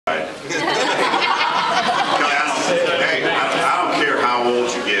Hey, I don't care how old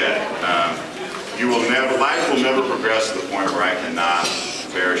you get. Life will never progress to the point where I cannot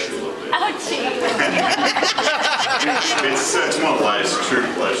embarrass you a little bit. Oh, gee. It's one of life's true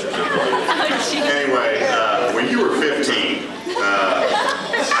pleasures. Anyway, when you were 15,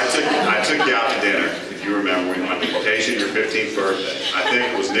 I took you out to dinner. If you remember, we went on vacation, your 15th birthday. I think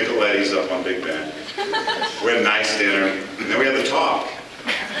it was Nicoletti's up on Big Bend. We had a nice dinner, and then we had the talk,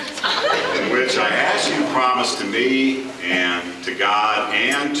 in which I asked you to promise to me and to God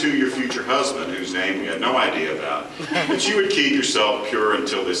and to your future husband, whose name we had no idea about, that you would keep yourself pure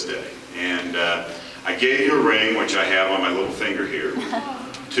until this day. And I gave you a ring, which I have on my little finger here,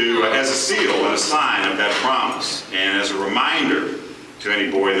 as a seal and a sign of that promise, and as a reminder to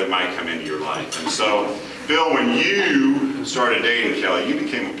any boy that might come into your life. And so, Bill, when you started dating Kelly, you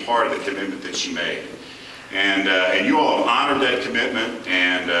became a part of the commitment that she made. And you all have honored that commitment,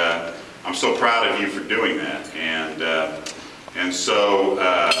 and I'm so proud of you for doing that. And so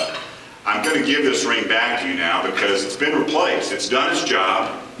I'm going to give this ring back to you now because it's been replaced. It's done its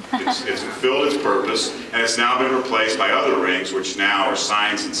job, it's fulfilled its purpose, and it's now been replaced by other rings, which now are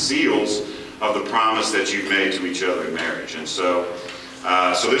signs and seals of the promise that you've made to each other in marriage. And so,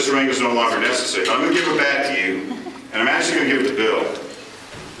 so this ring is no longer necessary. But I'm going to give it back to you, and I'm actually going to give it to Bill,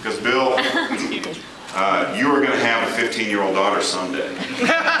 because Bill, you are going to have a 15-year-old daughter someday. And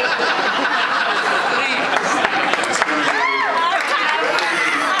it's going to be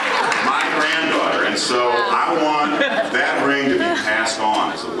my granddaughter. And so I want that ring to be passed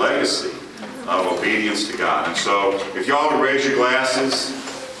on as a legacy of obedience to God. And so if y'all would raise your glasses,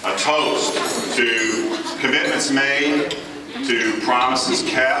 a toast to commitments made, to promises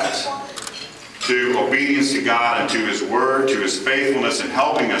kept, to obedience to God and to His Word, to His faithfulness in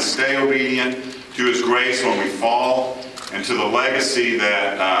helping us stay obedient, to His grace when we fall, and to the legacy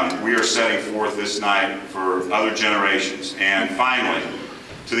that we are setting forth this night for other generations. And finally,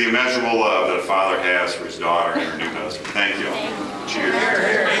 to the immeasurable love that a father has for his daughter and her new husband. Thank you all. Cheers.